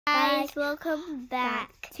Guys, welcome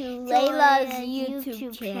back to Layla's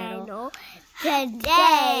YouTube channel.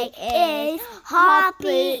 Today is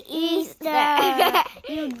Happy Easter.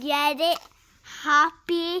 You get it?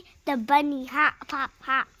 Happy the bunny hop hop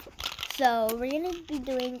hop. So we're gonna be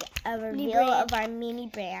doing a reveal of our mini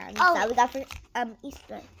brands that we got for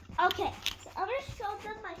Easter. Okay, so I'm gonna show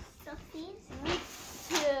them my stuffies. Me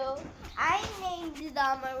too. I named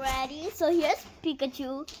them already. So here's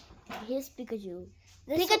Pikachu. Here's Pikachu.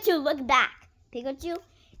 Pikachu, look back. Pikachu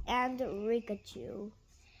and Rikachu.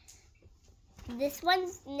 This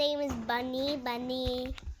one's name is Bunny,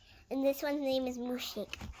 and this one's name is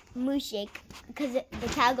Mooshake, because the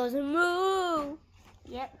cow goes moo.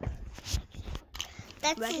 Yep.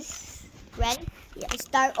 That's Ready? Ready? Yeah.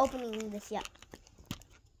 Start opening this. Yep.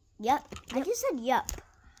 I just said yep.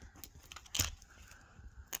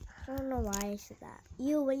 I don't know why I said that.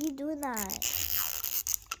 You, why are you doing that?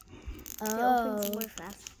 Oh. It opens more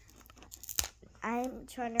fast. I'm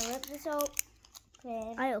trying to rip this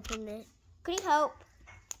open. I opened it. Could you help?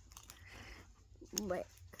 Wait.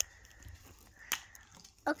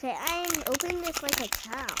 Okay, I'm opening this like a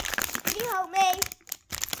cow. Can you help me?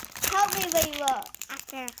 Help me, Layla.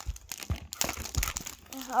 After.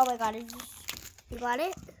 Oh my God! You got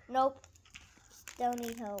it? Nope. Still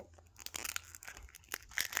need help.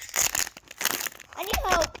 I need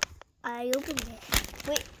help. I opened it.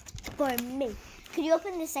 Wait. For me. Could you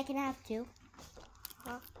open the second half too?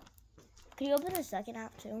 Huh? Could you open the second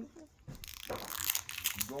half too?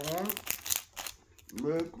 Go on.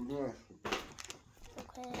 Make this.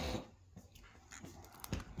 Okay.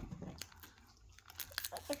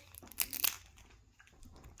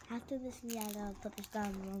 After this, yeah, I'll put this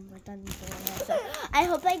down when we're done doing it. So I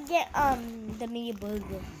hope I get the mini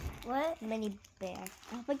burger. What? Mini bear.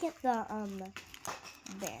 I hope I get the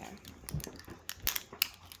bear.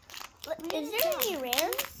 Is there any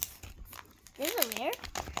rares? There's a rare?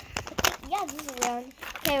 Yeah, this is rare.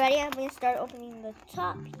 Okay, ready? I'm going to start opening the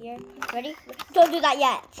top here. Ready? Don't do that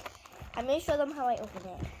yet. I'm going to show them how I open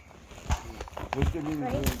it. What's the meaning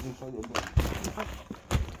Ready? of this on your back?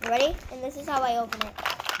 Ready? And this is how I open it.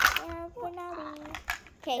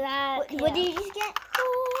 Okay, what did you just get?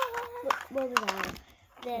 What was that?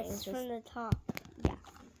 This Okay, from the top. Yeah.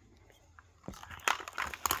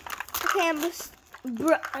 Okay, I'm gonna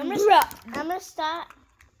start.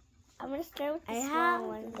 I'm gonna start with the I small have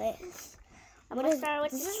one. this. I'm gonna start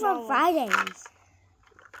with this the is small from one. Fridays.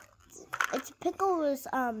 It's pickles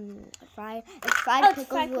fried. It's fried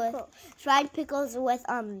pickles fried pickles with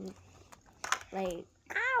like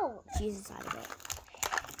cheese inside of it.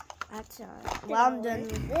 That's well, I'm done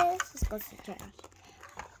with this. Let's go to the trash.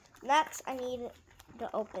 Next, I need to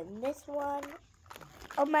open this one.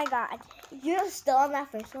 Oh my God. You're still on that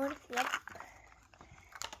first one? Yep.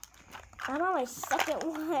 I'm on my second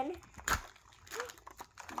one.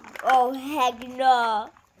 Oh, heck no.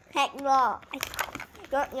 Heck no.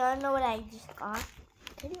 You wanna know what I just got?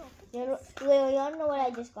 Can you open You wanna know what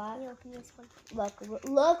I just got? Can you open this one?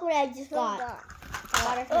 Look what I just got. Got I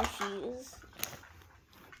got a Hershey's.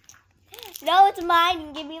 No, it's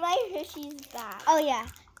mine. Give me my Hershey's back. Oh yeah,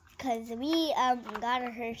 cause we got a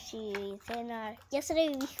Hershey's and yesterday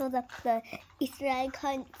we filled up the Easter egg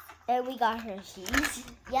hunt And we got Hershey's.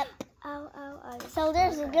 Yep. Ow, ow, ow. So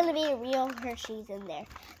there's gonna be a real Hershey's in there.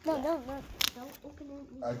 No, don't open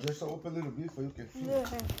it. I just opened it a bit so you can see.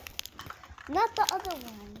 Not the other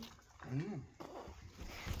one. Mm.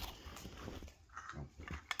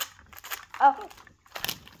 Oh,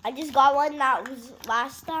 I just got one that was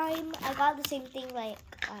last time. I got the same thing like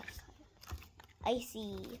last time.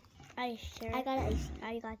 Icy. Are you sure? I got icy.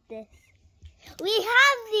 I got this. We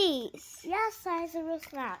have these. Yes, that's a real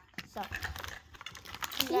snack. So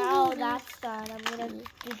now that's done. I'm gonna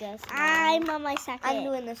do this. Now. I'm on my second. I'm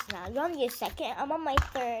doing this now. You're on your second. I'm on my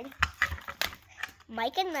third.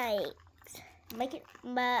 Mike and Knight. Make it.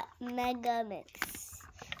 Mega Mix.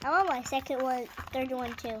 I'm on my second one, third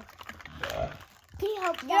one too. Can you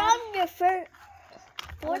help? You're on your fourth.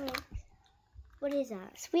 What is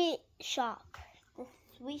that? Sweet Shock.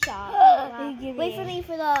 Sweet shop. Wait for me. me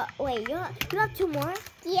for the. Wait, you have two more,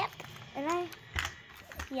 Yep. and I.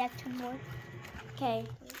 You have two more. Okay.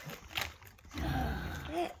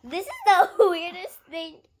 This is the weirdest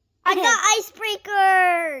thing. I got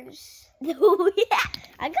icebreakers. Yeah.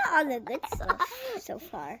 I got all the good stuff so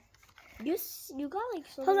far. You got like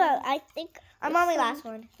so. Hold on, I think I'm on my last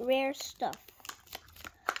one. Rare stuff.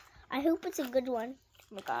 I hope it's a good one.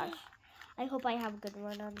 Oh my gosh. I hope I have a good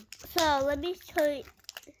one. So let me show you.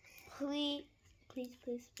 Please.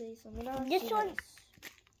 Let me know. This one.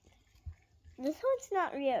 This one's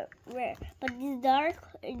not rare, but the dark,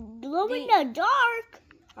 glow in the dark.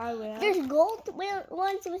 I will. There's gold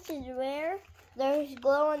ones, which is rare. There's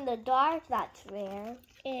glow in the dark, that's rare.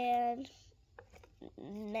 And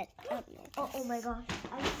Oh my gosh.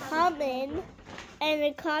 common. And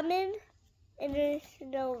a common. And there's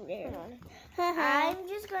no rare. I'm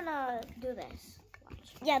just gonna do this.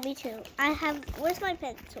 Watch. Yeah, me too. Where's my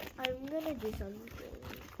pencil? I'm gonna do something.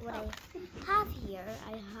 What I have here,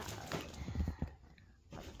 I have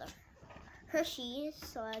the Hershey's,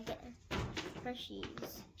 so I get Hershey's.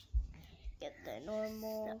 Get the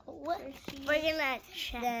normal Hershey's. We're gonna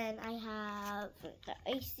check. Then I have the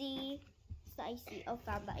icy. It's the icy. Oh,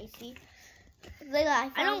 found the icy. Look, I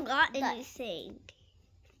don't found got the- anything.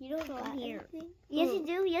 You don't From got here. anything? Yes, you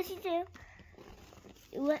do. Yes, you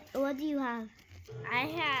do. What do you have? I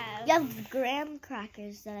have. You have graham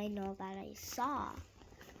crackers that I know that I saw.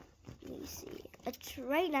 Let me see. It's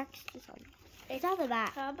right next to something. It's on the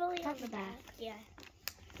back. Probably It's on on the the back. back. Yeah.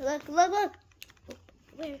 Look, look, look.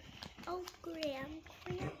 Where? Oh, graham.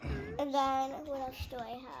 And then what else do I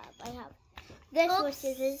have? I have this,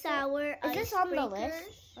 which is sour. Is this on the list?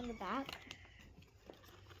 On the back?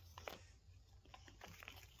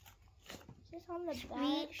 Is this on the Sweet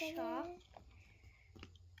back? shop.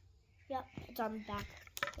 Yep, it's on the back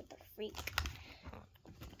with the free.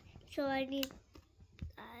 So I need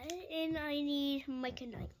that, and I need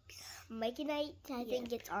Micanites. Mikey Night, I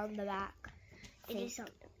think it's on the back. It is on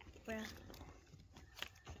the back.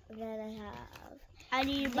 And then I have I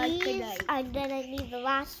need these, Micanites. and then I need the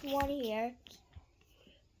last one here.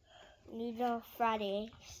 I need the Friday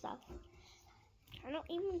stuff. I don't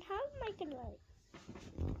even have Micanites.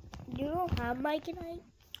 You don't have Mikey Night?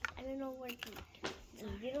 I don't know where to.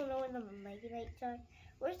 You don't know where the Mikey Nights are?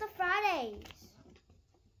 Where's the Fridays?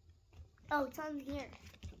 Oh, it's on here.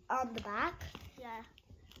 On the back? Yeah.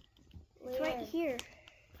 Where? It's right here.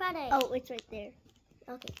 Friday. Oh, it's right there.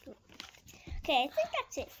 Okay, cool. Okay, I think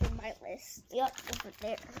that's it for my list. Yep, over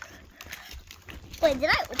there. Wait, did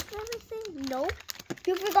I open everything? No.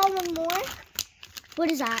 You forgot one more? What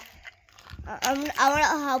is that? I want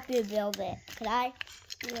to help you build it. Could I?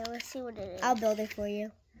 Yeah, let's see what it is. I'll build it for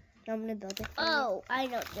you. I'm going to build it for you. Oh, I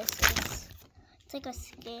know what this is. It's like a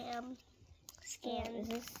scam. Is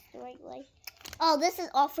this the right way? Oh, this is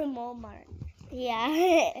all from Walmart.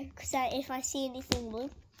 Yeah. Because if I see anything blue,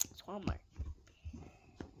 it's Walmart.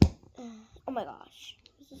 Oh my gosh.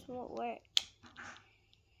 This won't work.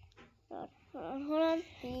 Hold on.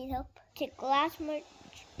 You need help? Take glass merch.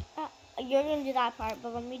 You're going to do that part,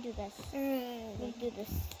 but let me do this. Let me do this.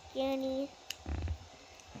 Scanny.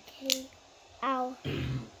 Okay. Ow.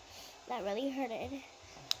 That really hurted.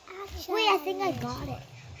 Actually, Wait, I think I got it.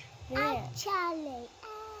 Yeah. Actually,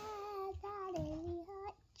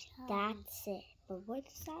 That's it. But where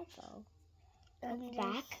does that go? on the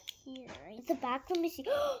back? Here. At the back, let me see.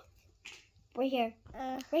 Right here.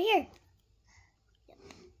 Right here.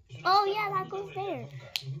 Oh, yeah, that goes there.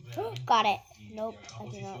 Got it. Nope, I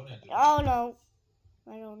did not. Oh, no.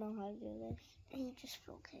 I don't know how to do this. You just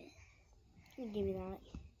broke it. Give me that.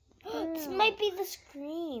 This might be the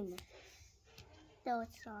scream. No,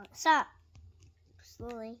 it's not. Stop.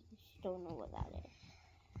 Slowly. Don't know what that is.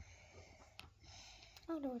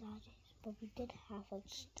 I don't know what that is, but we did have a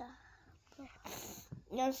stuff.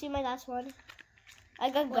 You want to see my last one? I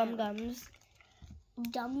got gum gums.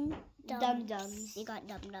 Dum Dum-dums. You got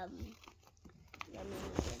dum dum.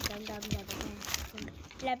 Dum dum dum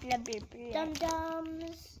Blah blah blah blah. dum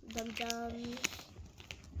dums. Dum dums.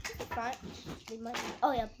 The front. They might.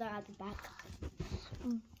 Oh yeah, they're at the back.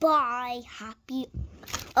 Bye, happy.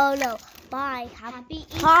 Oh no, bye, Happy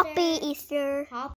Easter. Happy Easter.